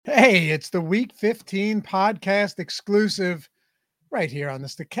Hey, it's the Week 15 podcast exclusive right here on the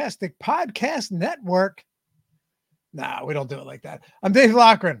Stochastic Podcast Network. Nah, we don't do it like that. I'm Dave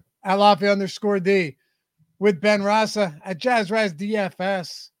Loughran at Lafayette_D with Ben Rasa at JazzRaz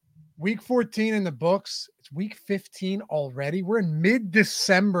DFS. Week 14 in the books. It's week 15 already. We're in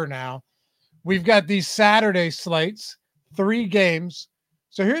mid-December now. We've got these Saturday slates, 3 games.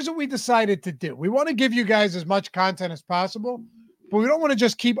 So here's what we decided to do. We want to give you guys as much content as possible, but we don't want to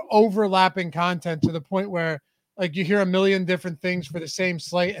just keep overlapping content to the point where like you hear a million different things for the same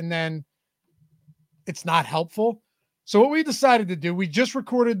slate and then it's not helpful. So what we decided to do, we just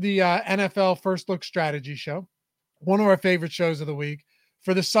recorded the NFL First Look Strategy Show, one of our favorite shows of the week,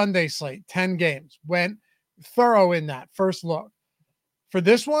 for the Sunday slate, 10 games. Went thorough in that first look. For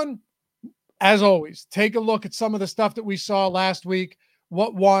this one, as always, take a look at some of the stuff that we saw last week,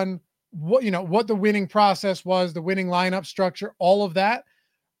 what won, what the winning process was, the winning lineup structure, all of that.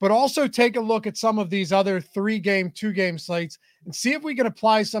 But also take a look at some of these other 3-game, 2-game slates and see if we can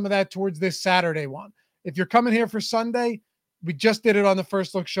apply some of that towards this Saturday one. If you're coming here for Sunday, we just did it on the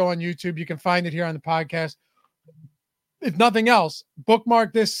First Look Show on YouTube. You can find it here on the podcast. If nothing else,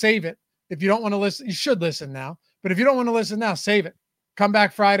 bookmark this, save it. If you don't want to listen, you should listen now. But if you don't want to listen now, save it. Come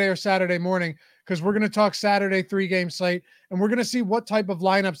back Friday or Saturday morning because we're going to talk Saturday 3-game slate, and we're going to see what type of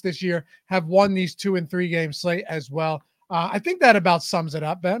lineups this year have won these 2- and 3-game slate as well. I think that about sums it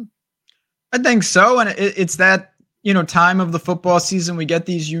up, Ben. I think so. And it's that, time of the football season. We get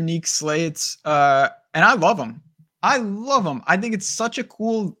these unique slates and I love them. I think it's such a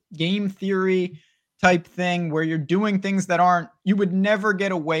cool game theory type thing where you're doing things that you would never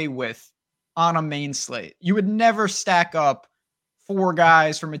get away with on a main slate. You would never stack up 4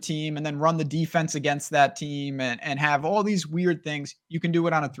 guys from a team and then run the defense against that team and have all these weird things. You can do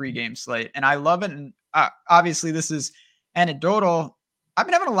it on a 3-game slate. And I love it. And obviously this is anecdotal. I've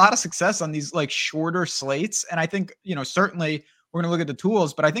been having a lot of success on these like shorter slates. And I think, certainly we're going to look at the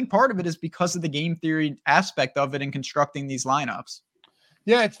tools, but I think part of it is because of the game theory aspect of it in constructing these lineups.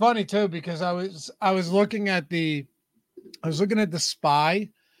 Yeah, it's funny too, because I was looking at the SPY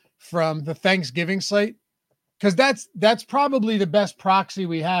from the Thanksgiving slate, because that's probably the best proxy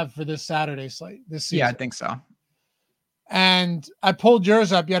we have for this Saturday slate this season. Yeah, I think so. And I pulled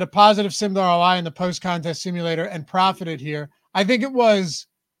yours up. You had a positive sim ROI in the post-contest simulator and profited here. I think it was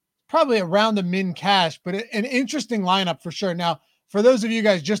probably around the min cash, but an interesting lineup for sure. Now, for those of you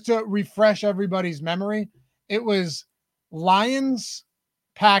guys, just to refresh everybody's memory, it was Lions,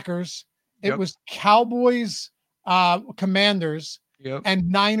 Packers, it was Cowboys, Commanders, and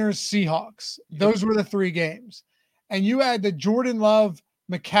Niners, Seahawks. Those were the 3 games. And you had the Jordan Love,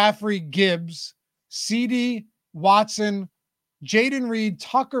 McCaffrey, Gibbs, CD, Watson, Jaden Reed,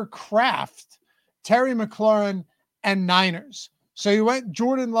 Tucker Kraft, Terry McLaurin, and Niners. So you went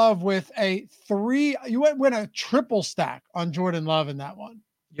Jordan Love with you went a triple stack on Jordan Love in that one.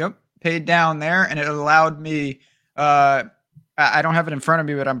 Yep. Paid down there, and it allowed me, I don't have it in front of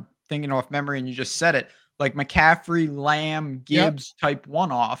me, but I'm thinking off memory, and you just said it, like McCaffrey, Lamb, Gibbs type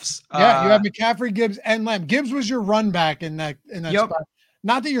one-offs. Yeah, you have McCaffrey, Gibbs, and Lamb. Gibbs was your run back in that spot.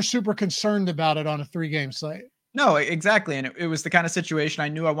 Not that you're super concerned about it on a 3-game slate. No, exactly. And it was the kind of situation I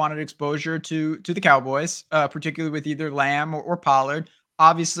knew I wanted exposure to the Cowboys, particularly with either Lamb or Pollard.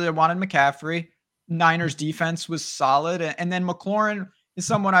 Obviously, I wanted McCaffrey. Niners defense was solid. And then McLaurin is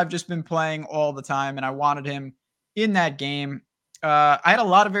someone I've just been playing all the time, and I wanted him in that game. I had a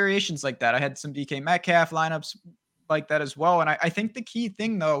lot of variations like that. I had some DK Metcalf lineups like that as well. And I think the key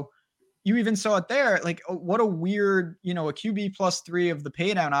thing, though, you even saw it there, like what a weird, a QB +3 of the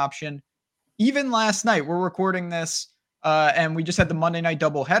paydown option. Even last night, we're recording this, and we just had the Monday night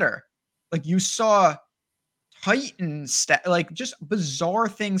doubleheader. Like you saw Titans, like just bizarre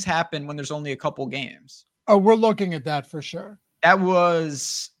things happen when there's only a couple games. Oh, we're looking at that for sure. That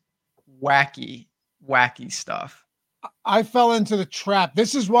was wacky stuff. I fell into the trap.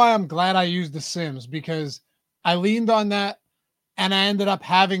 This is why I'm glad I used the Sims, because I leaned on that and I ended up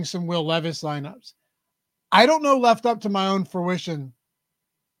having some Will Levis lineups. I don't know, left up to my own fruition.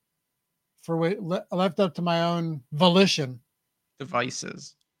 Left up to my own volition.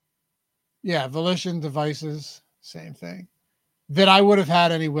 Devices. Yeah, volition, devices, same thing. That I would have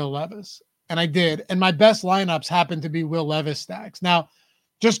had any Will Levis. And I did. And my best lineups happened to be Will Levis stacks. Now,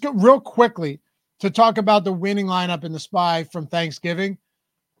 just real quickly to talk about the winning lineup in the SPY from Thanksgiving.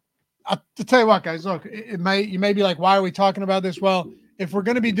 To tell you what, guys, look, you may be like, why are we talking about this? Well, if we're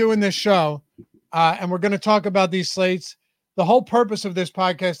going to be doing this show and we're going to talk about these slates, the whole purpose of this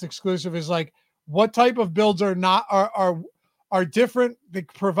podcast exclusive is like, what type of builds are different,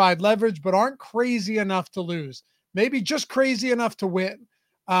 that provide leverage, but aren't crazy enough to lose. Maybe just crazy enough to win.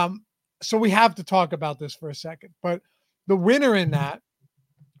 So we have to talk about this for a second. But the winner in that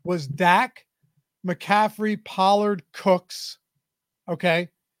was Dak, McCaffrey, Pollard, Cooks. Okay.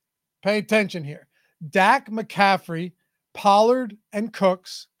 Pay attention here. Dak, McCaffrey, Pollard, and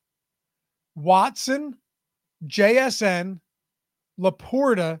Cooks, Watson, JSN,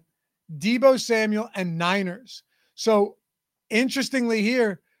 Laporta, Debo Samuel, and Niners. So interestingly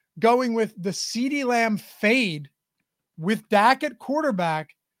here, going with the CeeDee Lamb fade with Dak at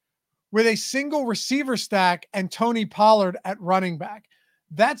quarterback with a single receiver stack and Tony Pollard at running back.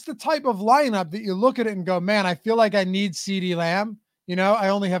 That's the type of lineup that you look at it and go, man, I feel like I need CeeDee Lamb. You know, I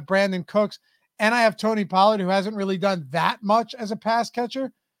only have Brandon Cooks and I have Tony Pollard, who hasn't really done that much as a pass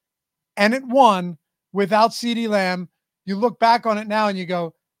catcher. And it won without CeeDee Lamb. You look back on it now and you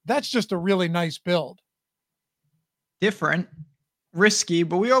go, that's just a really nice build. Different, risky,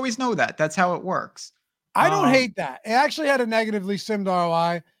 but we always know that. That's how it works. I don't hate that. It actually had a negatively simmed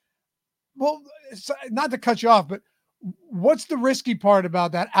ROI. Well, not to cut you off, but what's the risky part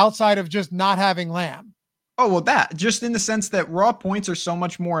about that outside of just not having Lamb? Oh, well, that just in the sense that raw points are so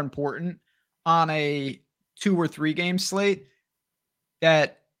much more important on a 2 or 3 game slate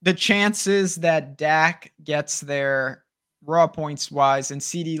that the chances that Dak gets there raw points wise and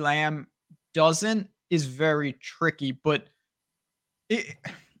CeeDee Lamb doesn't is very tricky, but it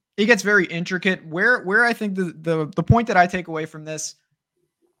gets very intricate. Where I think the point that I take away from this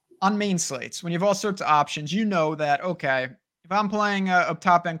on main slates, when you have all sorts of options, you know that, okay, if I'm playing a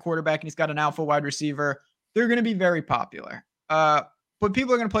top end quarterback and he's got an alpha wide receiver, they're going to be very popular. But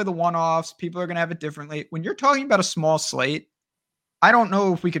people are going to play the one-offs. People are going to have it differently. When you're talking about a small slate, I don't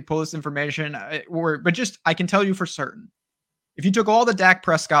know if we could pull this information, but just I can tell you for certain. If you took all the Dak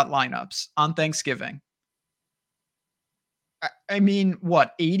Prescott lineups on Thanksgiving, I mean,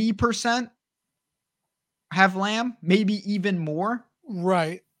 what, 80% have Lamb? Maybe even more?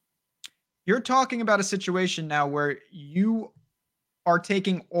 Right. You're talking about a situation now where you are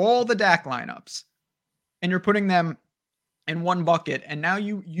taking all the Dak lineups and you're putting them in one bucket, and now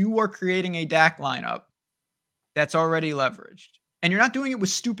you are creating a Dak lineup that's already leveraged. And you're not doing it with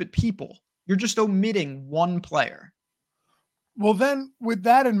stupid people. You're just omitting one player. Well, then with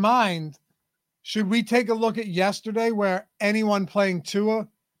that in mind, should we take a look at yesterday where anyone playing Tua,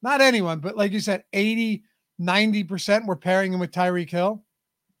 not anyone, but like you said, 80, 90% were pairing him with Tyreek Hill?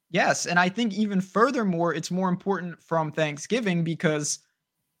 Yes. And I think even furthermore, it's more important from Thanksgiving because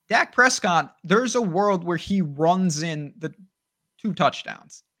Dak Prescott, there's a world where he runs in the 2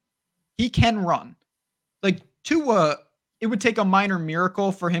 touchdowns. He can run. Like Tua, it would take a minor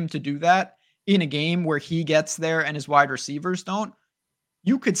miracle for him to do that in a game where he gets there and his wide receivers don't.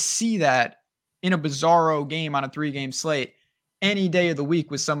 You could see that in a bizarro game on a 3-game slate any day of the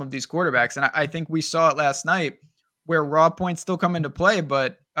week with some of these quarterbacks. And I think we saw it last night where raw points still come into play.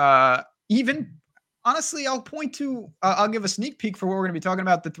 But even honestly, I'll give a sneak peek for what we're going to be talking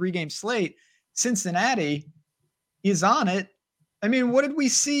about the 3-game slate. Cincinnati is on it. I mean, what did we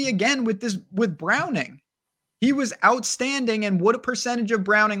see again with Browning? He was outstanding. And what a percentage of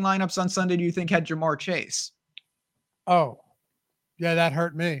Browning lineups on Sunday do you think had Jamar Chase? Oh, yeah, that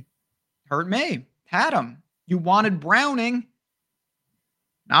hurt me. Hurt me. Had him. You wanted Browning,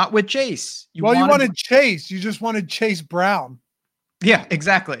 not with Chase. You wanted Chase. You just wanted Chase Brown. Yeah,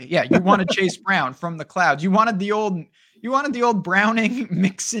 exactly. Yeah, you wanted Chase Brown from the clouds. You wanted the old Browning,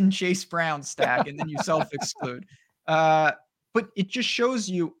 Mixon, Chase Brown stack, and then you self-exclude. But it just shows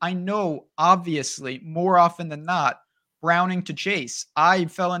you, I know, obviously, more often than not, Browning to Chase. I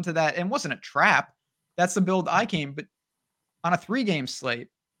fell into that, and it wasn't a trap. That's the build I came. But on a 3-game slate,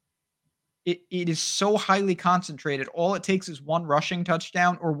 it is so highly concentrated. All it takes is one rushing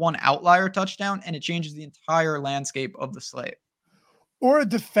touchdown or one outlier touchdown, and it changes the entire landscape of the slate. Or a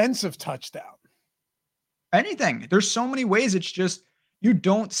defensive touchdown. Anything. There's so many ways. It's just, you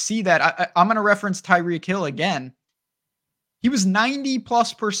don't see that. I'm going to reference Tyreek Hill again. He was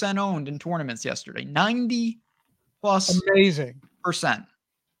 90+% owned in tournaments yesterday. 90+% amazing percent.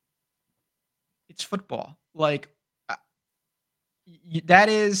 It's football. Like,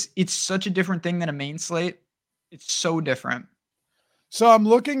 it's such a different thing than a main slate. It's so different. So I'm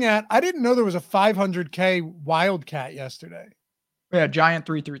looking at, I didn't know there was a 500K Wildcat yesterday. Yeah, Giant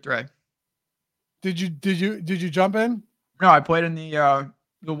 333. Did you jump in? No, I played in the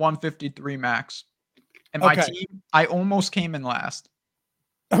 153 max. And my team, I almost came in last.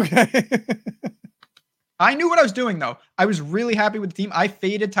 Okay. I knew what I was doing though. I was really happy with the team. I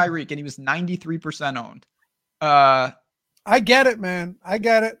faded Tyreek and he was 93% owned. I get it, man. I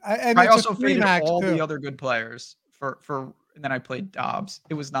get it. I also faded all the other good players and then I played Dobbs.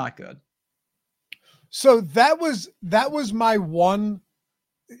 It was not good. So that was my one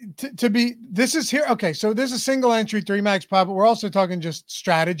this is here. Okay. So this is single entry 3 max pod, but we're also talking just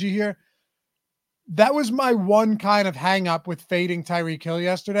strategy here. That was my one kind of hang up with fading Tyreek Hill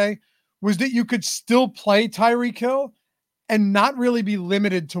yesterday, was that you could still play Tyreek Hill and not really be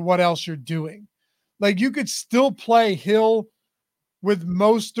limited to what else you're doing. Like you could still play Hill with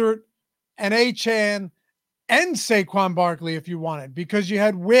Mostert and Achane and Saquon Barkley if you wanted, because you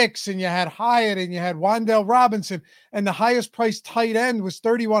had Wicks and you had Hyatt and you had Wan'Dale Robinson, and the highest priced tight end was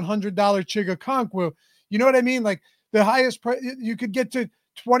 $3,100 Chigakonkwo. You know what I mean? Like the highest price, you could get to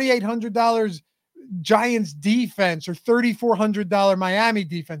 $2,800 Giants defense or $3,400 Miami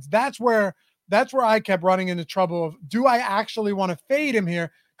defense. That's where I kept running into trouble of, do I actually want to fade him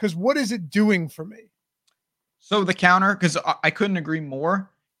here? Because what is it doing for me? So the counter, because I couldn't agree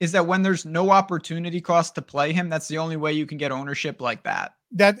more, is that when there's no opportunity cost to play him, that's the only way you can get ownership like that.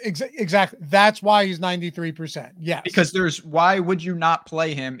 Exactly. That's why he's 93%. Yes. Because why would you not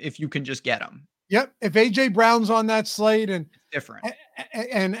play him if you can just get him? Yep. If AJ Brown's on that slate and it's different,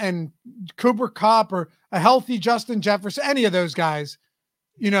 and Cooper Kupp or a healthy Justin Jefferson, any of those guys,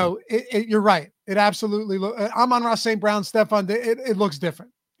 you're right. It absolutely Amon-Ra St. Brown, Stephon, it looks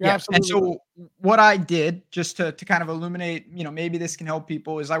different. Yeah. And so what I did, just to kind of illuminate, maybe this can help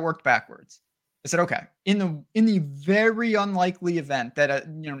people, is I worked backwards. I said, okay, in the very unlikely event that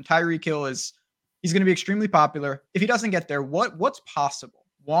Tyreek Hill he's going to be extremely popular. If he doesn't get there, what's possible?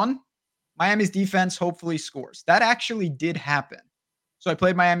 One, Miami's defense hopefully scores. That actually did happen. So I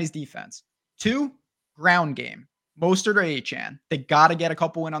played Miami's defense. Two, ground game. Mostert or Achane. They got to get a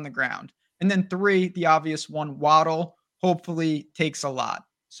couple in on the ground. And then three, the obvious one, Waddle hopefully takes a lot.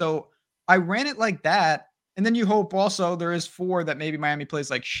 So I ran it like that. And then you hope also there is 4 that maybe Miami plays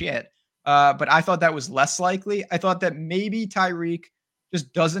like shit. But I thought that was less likely. I thought that maybe Tyreek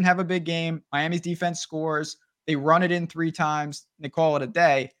just doesn't have a big game. Miami's defense scores. They run it in 3 times. And they call it a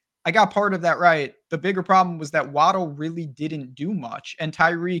day. I got part of that right. The bigger problem was that Waddle really didn't do much. And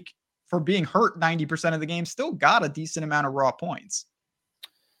Tyreek, for being hurt 90% of the game, still got a decent amount of raw points.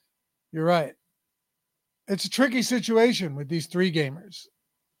 You're right. It's a tricky situation with these 3 gamers.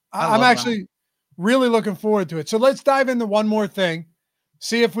 I'm actually really looking forward to it. So let's dive into one more thing,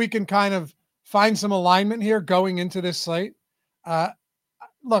 see if we can kind of find some alignment here going into this slate.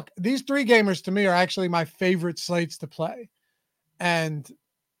 Look, these 3 gamers to me are actually my favorite slates to play. And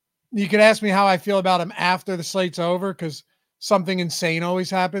you could ask me how I feel about them after the slate's over, because something insane always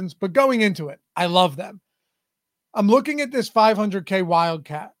happens. But going into it, I love them. I'm looking at this 500K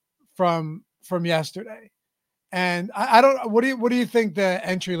Wildcat from yesterday. And I don't. What do you think the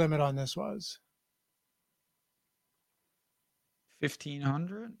entry limit on this was?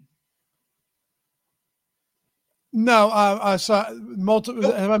 1,500. No, so multiple.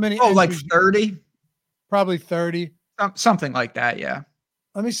 How many? Like 30. Probably 30. Something like that. Yeah.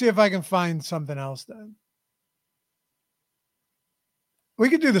 Let me see if I can find something else. Then we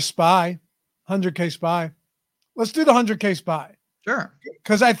could do the spy, 100K spy. Let's do the 100K spy. Sure.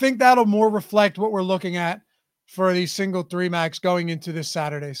 Because I think that'll more reflect what we're looking at for these single 3 max going into this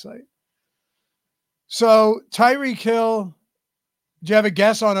Saturday slate. So Tyreek Hill, do you have a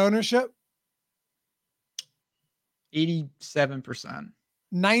guess on ownership? 87%.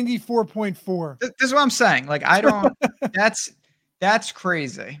 94.4. This is what I'm saying. Like, I don't, that's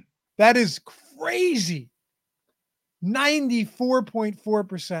crazy. That is crazy.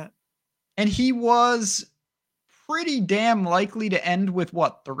 94.4%. And he was pretty damn likely to end with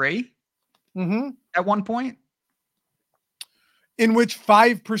what, 3? At one point? In which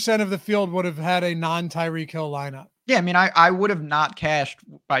 5% of the field would have had a non-Tyreek Hill lineup. Yeah, I mean, I would have not cashed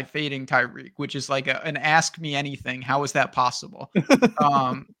by fading Tyreek, which is like an ask me anything. How is that possible?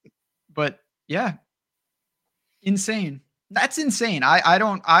 But yeah, insane. That's insane.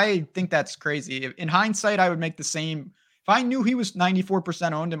 I think that's crazy. In hindsight, I would make the same. If I knew he was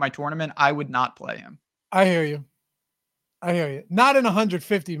 94% owned in my tournament, I would not play him. I hear you. Not in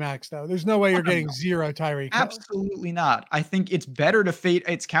 150 max, though. There's no way you're getting 0 Tyreek Hill. Absolutely not. I think it's better to fade.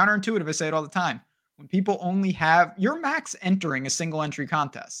 It's counterintuitive. I say it all the time. When people only have your max entering a single entry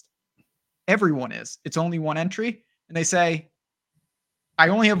contest, everyone is. It's only one entry, and they say, "I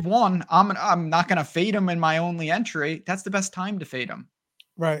only have one. I'm not going to fade him in my only entry." That's the best time to fade him.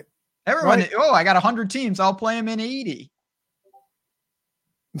 Right. Everyone. Right. Oh, I got 100 teams. I'll play him in 80.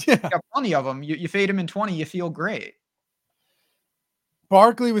 Yeah, you got plenty of them. You fade him in 20. You feel great.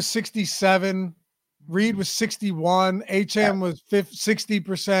 Barkley was 67. Reed was 61. Achane was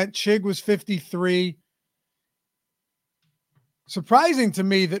 60%. Chig was 53. Surprising to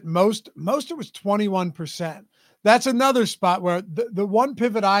me that Mostert was 21%. That's another spot where the one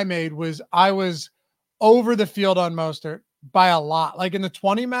pivot I made was I was over the field on Mostert. by a lot. Like in the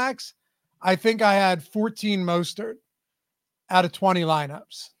 20 max, I think I had 14 Mostert out of 20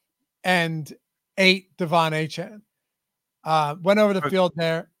 lineups and 8 Devon Achane. Went over the field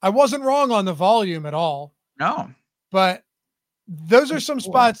there. I wasn't wrong on the volume at all. No. But those are some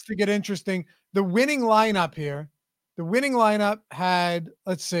spots to get interesting. The winning lineup had,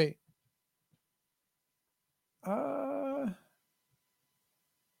 let's see.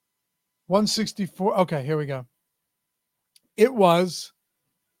 164. Okay, here we go. It was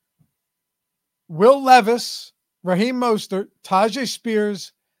Will Levis, Raheem Mostert, Tajay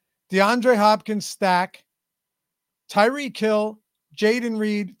Spears, DeAndre Hopkins stack, Tyreek Hill, Jaden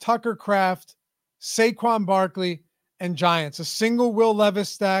Reed, Tucker Kraft, Saquon Barkley, and Giants. A single Will Levis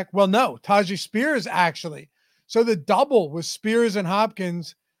stack. Well, no, Tajay Spears actually. So the double was Spears and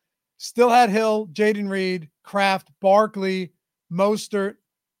Hopkins. Still had Hill, Jaden Reed, Kraft, Barkley, Mostert.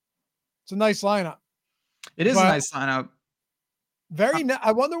 It's a nice lineup. It is a nice lineup.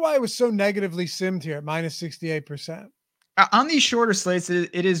 I wonder why it was so negatively simmed here at minus 68%. On these shorter slates,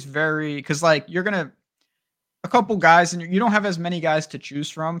 it is very, because like you're going to, a couple guys, and you don't have as many guys to choose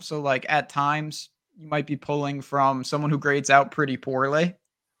from. So like at times you might be pulling from someone who grades out pretty poorly.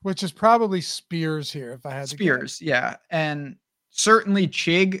 Which is probably Spears here, if I had to Spears, yeah. And certainly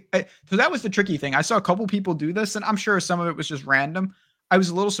Chig. So that was the tricky thing. I saw a couple people do this, and I'm sure some of it was just random. I was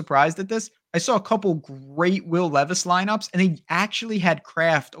a little surprised at this. I saw a couple great Will Levis lineups, and they actually had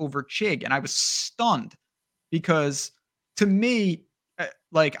Kraft over Chig, and I was stunned because to me,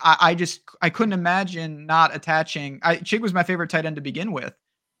 like I couldn't imagine not attaching. Chig was my favorite tight end to begin with,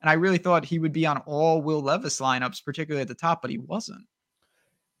 and I really thought he would be on all Will Levis lineups, particularly at the top, but he wasn't.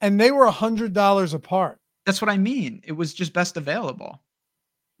 And they were $100 apart. That's what I mean. It was just best available.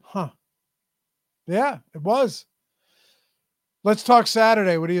 Huh. Yeah, it was. Let's talk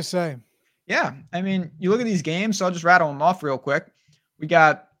Saturday. What do you say? Yeah. I mean, you look at these games, so I'll just rattle them off real quick. We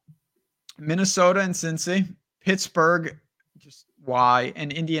got Minnesota and Cincy, Pittsburgh, just why,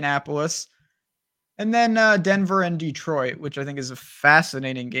 and Indianapolis. And then Denver and Detroit, which I think is a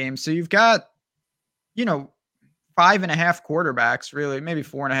fascinating game. So you've got, 5.5 quarterbacks, really, maybe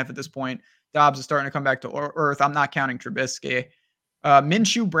 4.5 at this point. Dobbs is starting to come back to earth. I'm not counting Trubisky.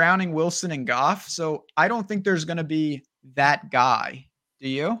 Minshew, Browning, Wilson, and Goff. So I don't think there's going to be that guy. Do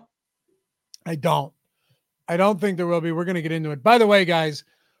you? I don't think there will be. We're going to get into it. By the way, guys,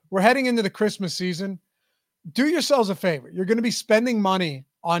 we're heading into the Christmas season. Do yourselves a favor. You're going to be spending money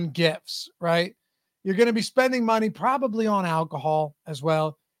on gifts, right? You're going to be spending money probably on alcohol as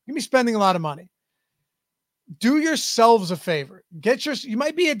well. You're going to be spending a lot of money. Do yourselves a favor. You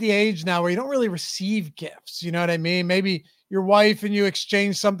might be at the age now where you don't really receive gifts. You know what I mean? Maybe your wife and you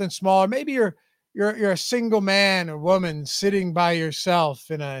exchange something small, or maybe you're a single man or woman sitting by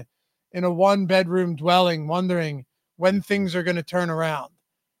yourself in a 1-bedroom dwelling, wondering when things are going to turn around.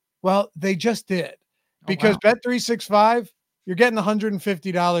 Well, they just did, because Bet365, you're getting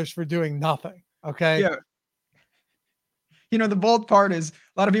 $150 for doing nothing. Okay. Yeah. The bold part is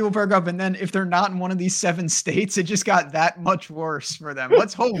a lot of people perk up, and then if they're not in one of these 7 states, it just got that much worse for them.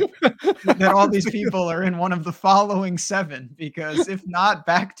 Let's hope that all these people are in one of the following 7, because if not,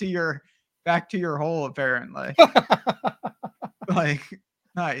 back to your hole, apparently. Like,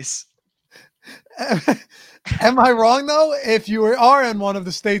 nice. Am I wrong though? If you are in one of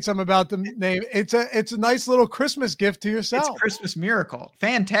the states I'm about to name, it's a nice little Christmas gift to yourself. It's a Christmas miracle.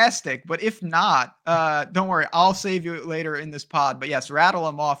 Fantastic. But if not, don't worry. I'll save you later in this pod. But yes, rattle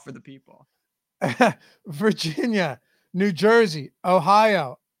them off for the people. Virginia, New Jersey,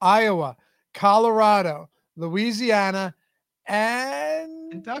 Ohio, Iowa, Colorado, Louisiana, and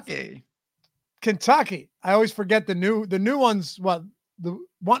Kentucky. I always forget the new ones.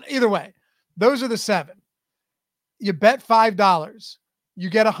 Either way. Those are the 7. You bet $5, you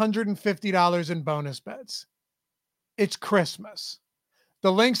get $150 in bonus bets. It's Christmas.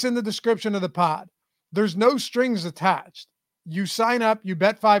 The link's in the description of the pod. There's no strings attached. You sign up, you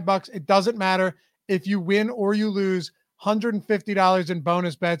bet $5. It doesn't matter if you win or you lose. $150 in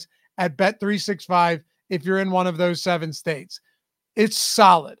bonus bets at Bet365 if you're in one of those 7 states. It's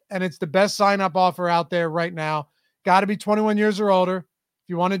solid, and it's the best sign-up offer out there right now. Got to be 21 years or older if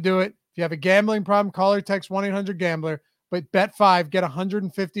you want to do it. If you have a gambling problem, call or text 1-800-GAMBLER. But bet 5, get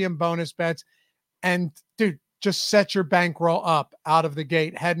 150 in bonus bets. And, dude, just set your bankroll up out of the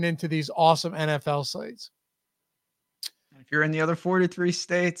gate heading into these awesome NFL slates. If you're in the other 43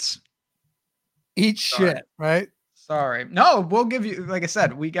 states, eat shit, right? Sorry. No, we'll give you, like I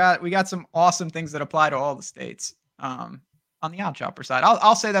said, we got some awesome things that apply to all the states on the Odd Chopper side.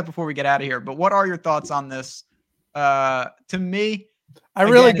 I'll say that before we get out of here. But what are your thoughts on this? To me, I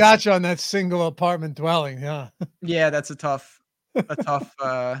really Again, it's got you on that single apartment dwelling. Yeah. yeah, that's a tough.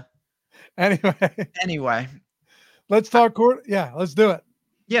 Anyway, Anyway, let's talk court. Yeah, let's do it.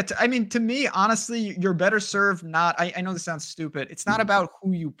 yeah, I mean, to me, honestly, you're better served not. I know this sounds stupid. It's not about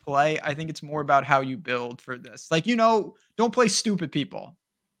who you play. I think it's more about how you build for this. Like, don't play stupid people.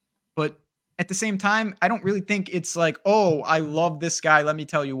 But at the same time, I don't really think it's like, oh, I love this guy. Let me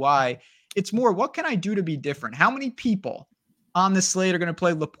tell you why. It's more, what can I do to be different? How many people on this slate are going to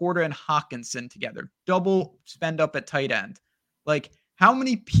play Laporta and Hawkinson together? Double spend up at tight end. Like, how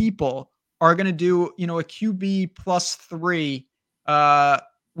many people are going to do, a QB +3 uh,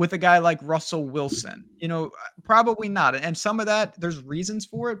 with a guy like Russell Wilson? Probably not. And some of that, there's reasons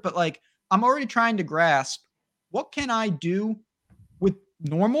for it. But like, I'm already trying to grasp, what can I do with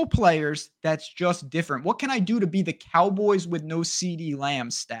normal players that's just different? What can I do to be the Cowboys with no CD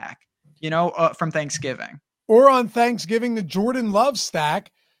Lamb stack, from Thanksgiving? Or on Thanksgiving, the Jordan Love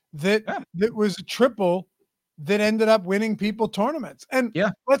stack that Yeah. that was a triple that ended up winning people tournaments. And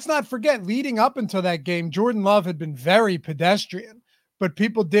Yeah. let's not forget, leading up until that game, Jordan Love had been very pedestrian, but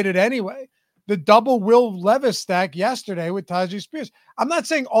people did it anyway. The double Will Levis stack yesterday with Tajay Spears. I'm not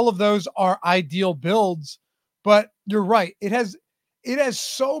saying all of those are ideal builds, but you're right. It has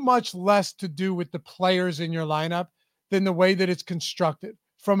so much less to do with the players in your lineup than the way that it's constructed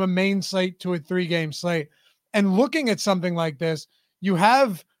from a main slate to a 3-game slate. And looking at something like this, you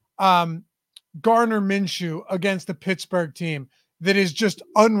have Gardner Minshew against the Pittsburgh team that is just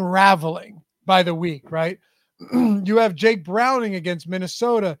unraveling by the week, right? You have Jake Browning against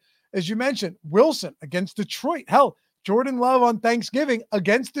Minnesota, as you mentioned, Wilson against Detroit. Hell, Jordan Love on Thanksgiving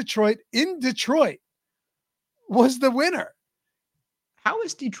against Detroit in Detroit was the winner. How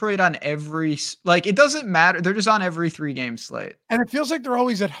is Detroit on every, like, it doesn't matter. They're just on every 3-game slate. And it feels like they're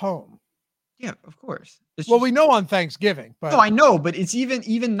always at home. Yeah, of course. We know on Thanksgiving, but no, I know, but it's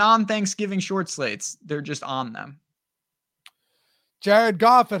even non-Thanksgiving short slates, they're just on them. Jared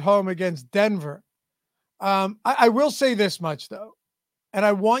Goff at home against Denver. I will say this much though, and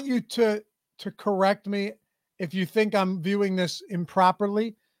I want you to correct me if you think I'm viewing this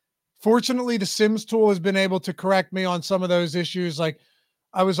improperly. Fortunately, the Sims tool has been able to correct me on some of those issues. Like,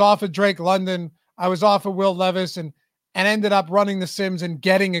 I was off of Drake London, I was off of Will Levis, and ended up running the Sims and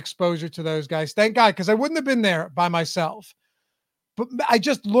getting exposure to those guys. Thank God, because I wouldn't have been there by myself. But I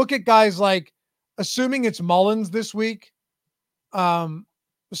just look at guys like, assuming it's Mullins this week, assuming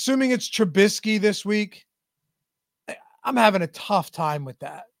it's Trubisky this week, I'm having a tough time with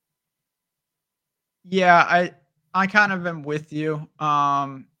that. Yeah, I kind of am with you.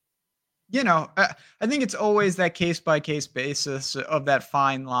 I think it's always that case by case basis of that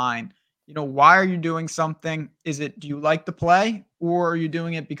fine line. Why are you doing something? Do you like the play, or are you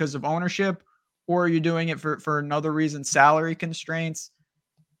doing it because of ownership, or are you doing it for another reason, salary constraints?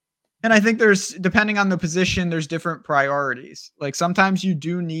 And I think depending on the position, there's different priorities. Like, sometimes you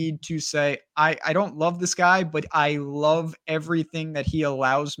do need to say, I don't love this guy, but I love everything that he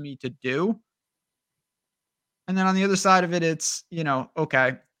allows me to do. And then on the other side of it, it's,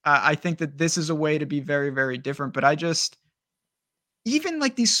 okay, I think that this is a way to be very, very different. But even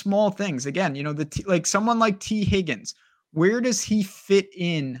like these small things, again, like someone like T. Higgins, where does he fit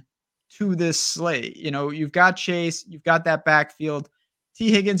in to this slate? You've got Chase, you've got that backfield. T.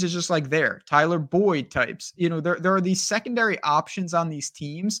 Higgins is just like there. Tyler Boyd types. There are these secondary options on these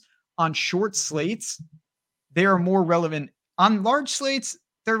teams on short slates. They are more relevant. On large slates,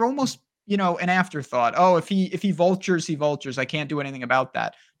 they're almost, an afterthought. Oh, if he vultures, he vultures. I can't do anything about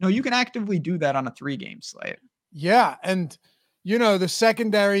that. No, you can actively do that on a 3-game slate. Yeah. And, the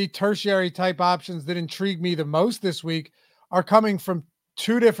secondary, tertiary type options that intrigue me the most this week are coming from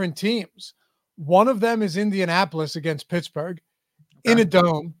 2 different teams. One of them is Indianapolis against Pittsburgh in a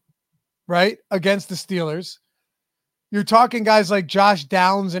dome, right? Against the Steelers. You're talking guys like Josh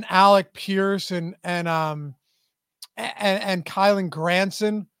Downs and Alec Pierce and Kylan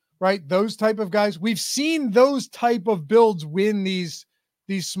Granson, right? Those type of guys. We've seen those type of builds win these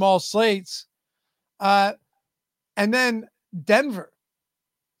small slates. And then Denver.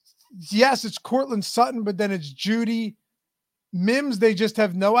 Yes, it's Cortland Sutton, but then it's Judy. Mims, they just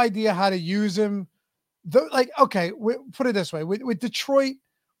have no idea how to use him. Okay, put it this way. With Detroit,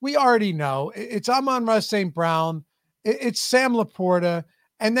 we already know. It's Amon-Ra St. Brown. It's Sam Laporta.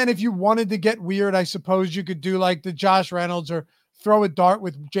 And then if you wanted to get weird, I suppose you could do like the Josh Reynolds or throw a dart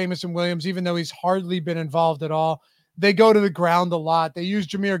with Jameson Williams, even though he's hardly been involved at all. They go to the ground a lot. They use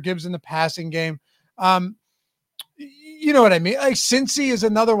Jahmyr Gibbs in the passing game. You know what I mean? Like, Cincy is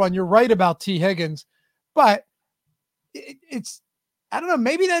another one. You're right about T. Higgins, but it's I don't know.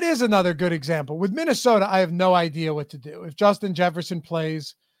 Maybe that is another good example. With Minnesota, I have no idea what to do. If Justin Jefferson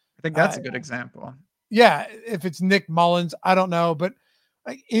plays, I think that's a good example. yeah, if it's Nick Mullins, I don't know. But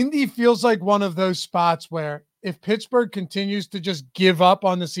like, Indy feels like one of those spots where if Pittsburgh continues to just give up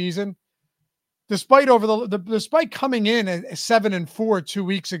on the season, despite despite coming in at 7-4 2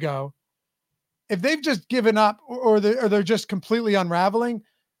 weeks ago, if they've just given up or they're just completely unraveling,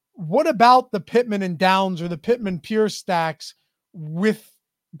 what about the Pittman and Downs or the Pittman Pierce stacks with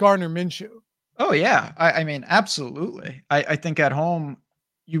Gardner Minshew? Oh yeah, I mean, absolutely. I think at home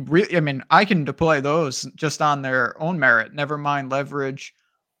you really, I mean, I can deploy those just on their own merit. Never mind leverage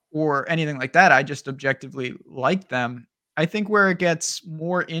or anything like that. I just objectively like them. I think where it gets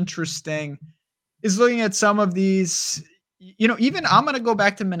more interesting is looking at some of these. Even I'm going to go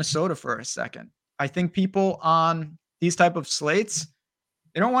back to Minnesota for a second. I think people on these type of slates,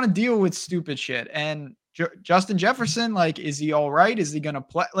 they don't want to deal with stupid shit. And Justin Jefferson, like, is he all right? Is he going to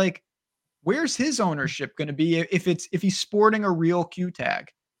play? Like, where's his ownership going to be if he's sporting a real Q tag?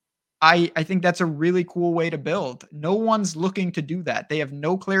 I think that's a really cool way to build. No one's looking to do that. They have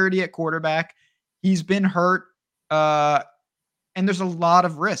no clarity at quarterback. He's been hurt, and there's a lot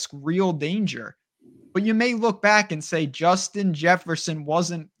of risk, real danger. But you may look back and say Justin Jefferson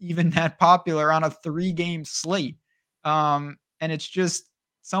wasn't even that popular on a 3-game slate. And it's just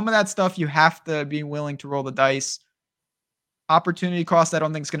some of that stuff you have to be willing to roll the dice. Opportunity cost, I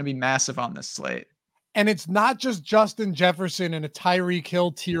don't think is going to be massive on this slate. And it's not just Justin Jefferson in a Tyreek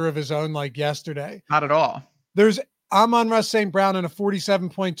Hill tier of his own like yesterday. Not at all. There's Amon-Ra St. Brown in a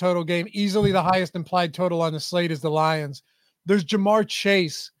 47-point total game. Easily the highest implied total on the slate is the Lions. There's Jamar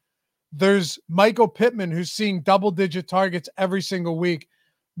Chase. There's Michael Pittman, who's seeing double-digit targets every single week.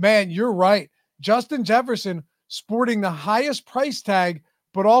 Man, you're right. Justin Jefferson sporting the highest price tag,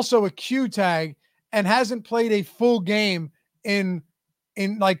 but also a Q tag, and hasn't played a full game in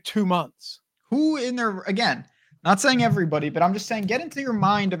like 2 months. Who in there, again, not saying everybody, but I'm just saying get into your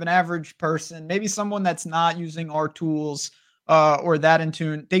mind of an average person, maybe someone that's not using our tools or that in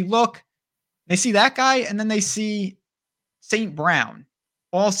tune. They see that guy, and then they see St. Brown.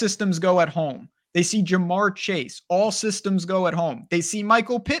 All systems go at home. They see Jamar Chase. All systems go at home. They see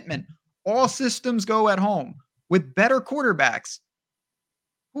Michael Pittman. All systems go at home with better quarterbacks.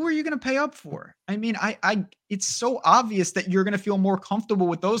 Who are you going to pay up for? I mean, it's so obvious that you're going to feel more comfortable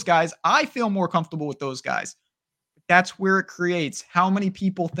with those guys. I feel more comfortable with those guys. That's where it creates. How many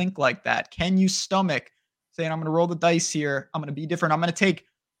people think like that? Can you stomach saying, I'm going to roll the dice here. I'm going to be different. I'm going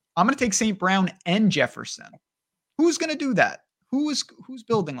to take St. Brown and Jefferson. Who's going to do that? Who's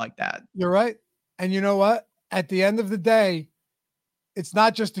building like that? You're right. And you know what? At the end of the day, it's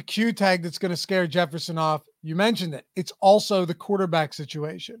not just a Q tag that's going to scare Jefferson off. You mentioned it. It's also the quarterback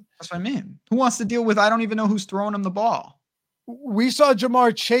situation. That's what I mean. Who wants to deal with, I don't even know who's throwing him the ball. We saw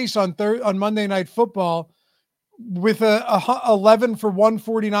Jamar Chase on Monday Night Football with a 11 for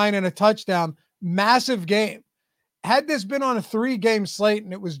 149 and a touchdown. Massive game. Had this been on a 3-game slate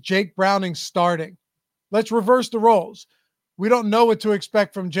and it was Jake Browning starting, let's reverse the roles. We don't know what to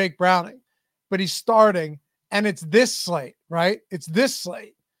expect from Jake Browning, but he's starting, and it's this slate, right? It's this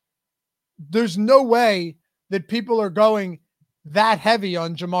slate. There's no way that people are going that heavy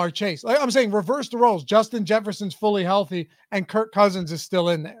on Jamar Chase. Like I'm saying, reverse the roles. Justin Jefferson's fully healthy, and Kirk Cousins is still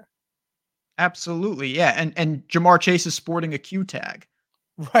in there. Absolutely, yeah. And Jamar Chase is sporting a Q tag.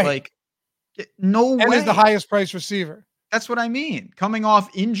 Right. Like, no way. And is the highest price receiver. That's what I mean. Coming off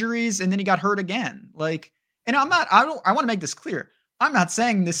injuries, and then he got hurt again. Like, and I want to make this clear. I'm not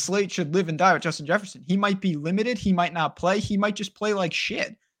saying this slate should live and die with Justin Jefferson. He might be limited. He might not play. He might just play like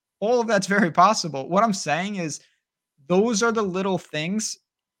shit. All of that's very possible. What I'm saying is those are the little things,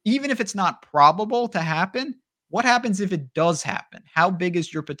 even if it's not probable to happen, what happens if it does happen? How big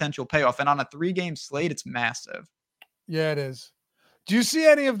is your potential payoff? And on a 3-game slate, it's massive. Yeah, it is. Do you see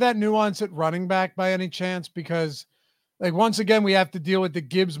any of that nuance at running back by any chance? Because, like, once again, we have to deal with the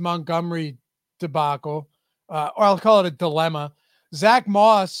Gibbs-Montgomery debacle, or I'll call it a dilemma. Zach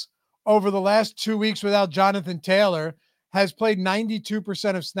Moss, over the last 2 weeks without Jonathan Taylor, has played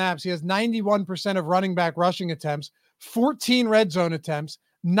 92% of snaps. He has 91% of running back rushing attempts, 14 red zone attempts,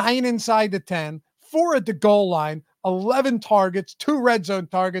 9 inside the 10, 4 at the goal line, 11 targets, 2 red zone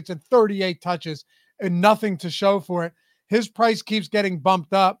targets, and 38 touches, and nothing to show for it. His price keeps getting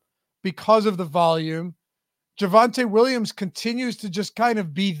bumped up because of the volume. Javonte Williams continues to just kind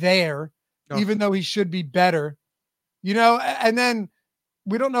of be there, even though he should be better. You know, and then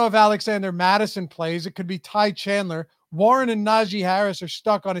we don't know if Alexander Madison plays. It could be Ty Chandler. Warren and Najee Harris are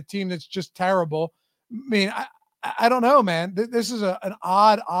stuck on a team that's just terrible. I mean, I don't know, man. This is an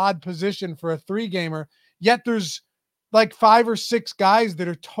odd position for a 3-gamer. Yet there's like 5 or 6 guys that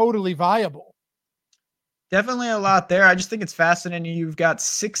are totally viable. Definitely a lot there. I just think it's fascinating. You've got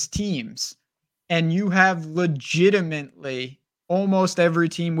 6 teams, and you have legitimately almost every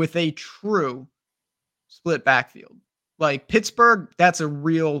team with a true split backfield. Like Pittsburgh, that's a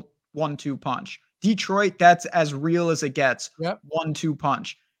real 1-2 punch. Detroit, that's as real as it gets. Yep. 1-2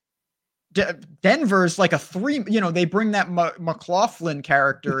 punch. Denver's like a 3, they bring that McLaughlin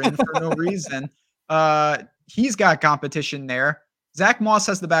character in for no reason. He's got competition there. Zach Moss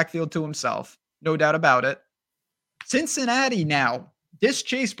has the backfield to himself. No doubt about it. Cincinnati now, this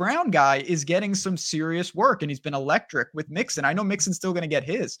Chase Brown guy is getting some serious work, and he's been electric with Mixon. I know Mixon's still going to get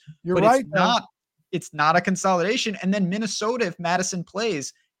his, You're but right. It's not a consolidation. And then Minnesota, if Madison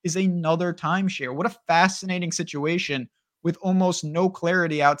plays, is another timeshare. What a fascinating situation with almost no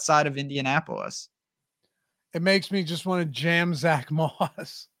clarity outside of Indianapolis. It makes me just want to jam Zach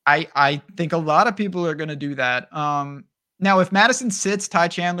Moss. I think a lot of people are going to do that. Now, if Madison sits, Ty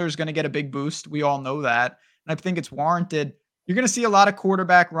Chandler is going to get a big boost. We all know that. And I think it's warranted. You're going to see a lot of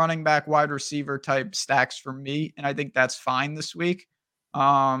quarterback, running back, wide receiver type stacks from me. And I think that's fine this week.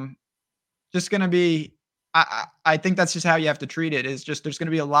 Just going to be, I think that's just how you have to treat it, is just there's going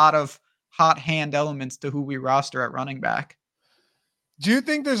to be a lot of hot hand elements to who we roster at running back. Do you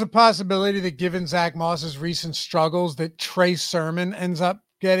think there's a possibility that given Zach Moss's recent struggles that Trey Sermon ends up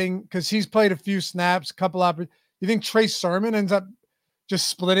getting, because he's played a few snaps, you think Trey Sermon ends up just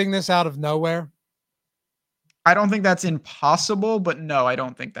splitting this out of nowhere? I don't think that's impossible, but no, I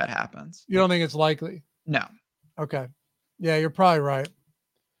don't think that happens. You don't think it's likely? No. Okay. Yeah, you're probably right.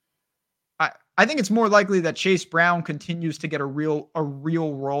 I think it's more likely that Chase Brown continues to get a real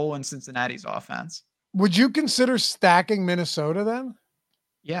role in Cincinnati's offense. Would you consider stacking Minnesota then?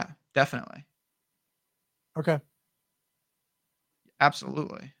 Yeah, definitely. Okay.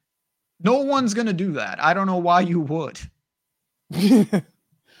 Absolutely. No one's going to do that. I don't know why you would.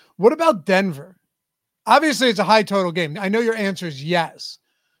 What about Denver? Obviously, it's a high total game. I know your answer is yes,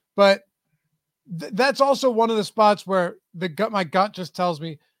 but that's also one of the spots where my gut just tells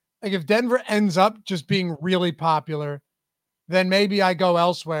me, like, if Denver ends up just being really popular, then maybe I go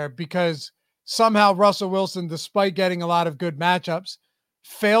elsewhere, because somehow Russell Wilson, despite getting a lot of good matchups,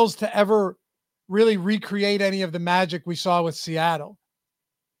 fails to ever really recreate any of the magic we saw with Seattle.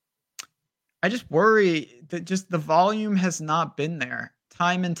 I just worry that just the volume has not been there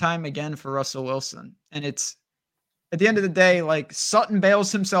time and time again for Russell Wilson. And it's, at the end of the day, like, Sutton bails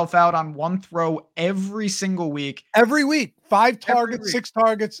himself out on one throw every single week. Every week, 5 targets, 6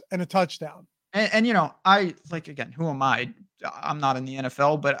 targets, and a touchdown. And I, like, again, who am I? I'm not in the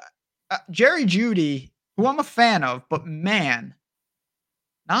NFL, but Jerry Jeudy, who I'm a fan of, but man,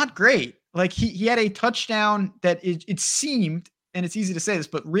 not great. Like, he had a touchdown that it seemed, and it's easy to say this,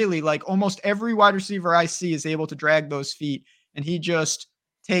 but really, like, almost every wide receiver I see is able to drag those feet, and he just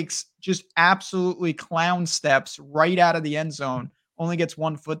takes just absolutely clown steps right out of the end zone, only gets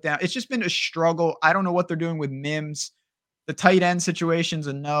 1 foot down. It's just been a struggle. I don't know what they're doing with Mims. The tight end situation's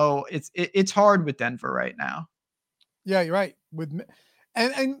a no. It's hard with Denver right now. Yeah, you're right.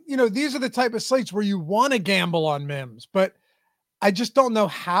 And these are the type of slates where you want to gamble on Mims, but I just don't know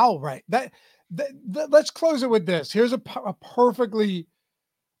how. Right. Let's close it with this. Here's a perfectly,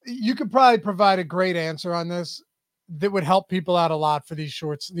 you could probably provide a great answer on this that would help people out a lot for these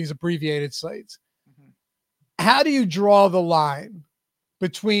abbreviated slates. Mm-hmm. How do you draw the line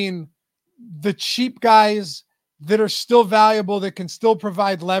between the cheap guys that are still valuable, that can still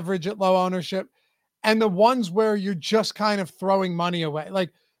provide leverage at low ownership, and the ones where you're just kind of throwing money away,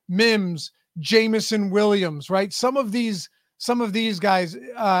 like Mims, Jamison Williams, right? Some of these guys,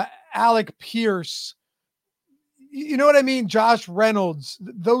 Alec Pierce, you know what I mean? Josh Reynolds,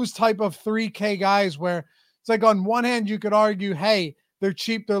 those type of 3K guys where it's like, on one hand, you could argue, hey, they're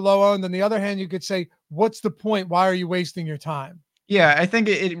cheap, they're low owned. On the other hand, you could say, what's the point? Why are you wasting your time? Yeah, I think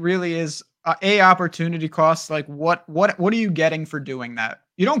it really is a opportunity cost. Like, what are you getting for doing that?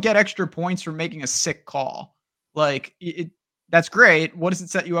 You don't get extra points for making a sick call. Like, that's great. What does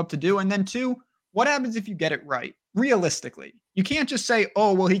it set you up to do? And then 2, what happens if you get it right? Realistically, you can't just say,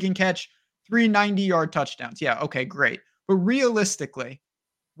 oh, well, he can catch 3 90-yard touchdowns. Yeah, okay, great. But realistically,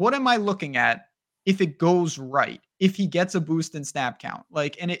 what am I looking at if it goes right? If he gets a boost in snap count?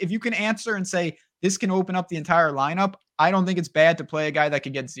 Like, and if you can answer and say, this can open up the entire lineup, I don't think it's bad to play a guy that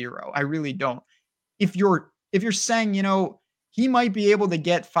could get 0. I really don't. If you're saying, he might be able to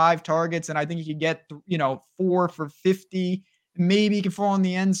get 5 targets, and I think he could get, 4 for 50, maybe he can fall in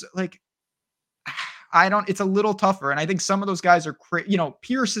the ends. Like, it's a little tougher. And I think some of those guys are,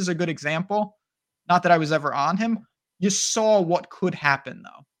 Pierce is a good example. Not that I was ever on him. You saw what could happen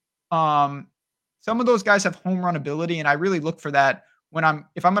though. some of those guys have home run ability, and I really look for that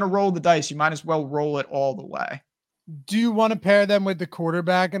if I'm going to roll the dice, you might as well roll it all the way. Do you want to pair them with the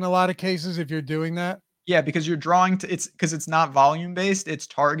quarterback in a lot of cases if you're doing that? Yeah, because you're drawing to it's not volume based, it's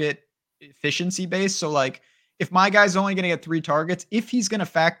target efficiency based. So like if my guy's only going to get 3 targets, if he's going to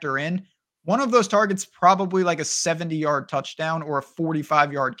factor in one of those targets, probably like a 70-yard touchdown or a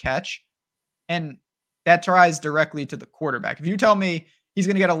 45-yard catch, and that ties directly to the quarterback. If you tell me he's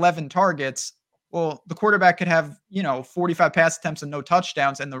going to get 11 targets, well, the quarterback could have, 45 pass attempts and no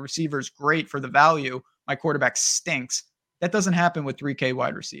touchdowns, and the receiver's great for the value. My quarterback stinks. That doesn't happen with 3K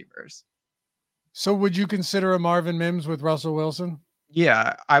wide receivers. So would you consider a Marvin Mims with Russell Wilson?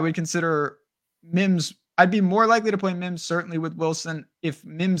 Yeah, I would consider Mims. I'd be more likely to play Mims certainly with Wilson. If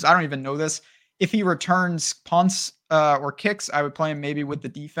Mims, I don't even know this. If he returns punts or kicks, I would play him maybe with the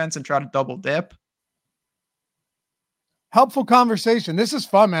defense and try to double dip. Helpful conversation. This is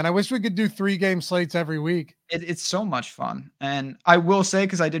fun, man. I wish we could do 3-game slates every week. It's so much fun. And I will say,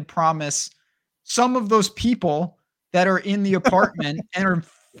 because I did promise some of those people that are in the apartment and are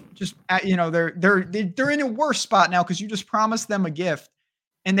just they're in a worse spot now because you just promised them a gift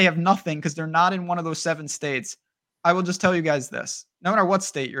and they have nothing because they're not in one of those 7 states. I will just tell you guys this: no matter what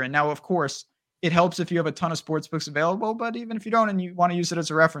state you're in. Now, of course, it helps if you have a ton of sports books available, but even if you don't and you want to use it as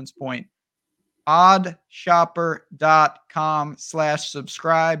a reference point,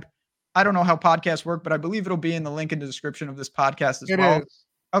 oddshopper.com/subscribe. I don't know how podcasts work, but I believe it'll be in the link in the description of this podcast as well. It is.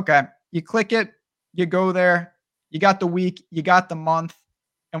 Okay. You click it, you go there, you got the week, you got the month,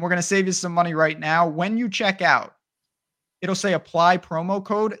 and we're going to save you some money right now. When you check out, it'll say apply promo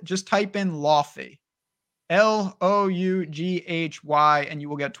code. Just type in Loughy, Loughy, and you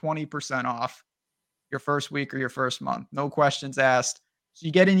will get 20% off your first week or your first month. No questions asked. So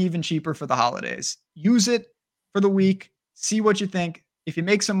you get in even cheaper for the holidays. Use it for the week. See what you think. If you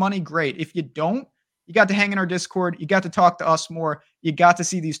make some money, great. If you don't, you got to hang in our Discord. You got to talk to us more. You got to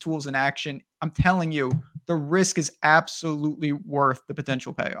see these tools in action. I'm telling you, the risk is absolutely worth the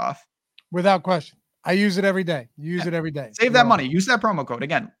potential payoff. Without question. I use it every day. Use it every day. Save that money. Use that promo code.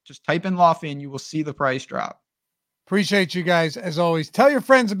 Again, just type in Loughy and you will see the price drop. Appreciate you guys as always. Tell your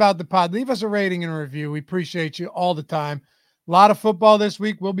friends about the pod. Leave us a rating and a review. We appreciate you all the time. A lot of football this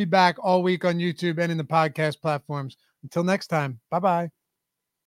week. We'll be back all week on YouTube and in the podcast platforms. Until next time, bye-bye.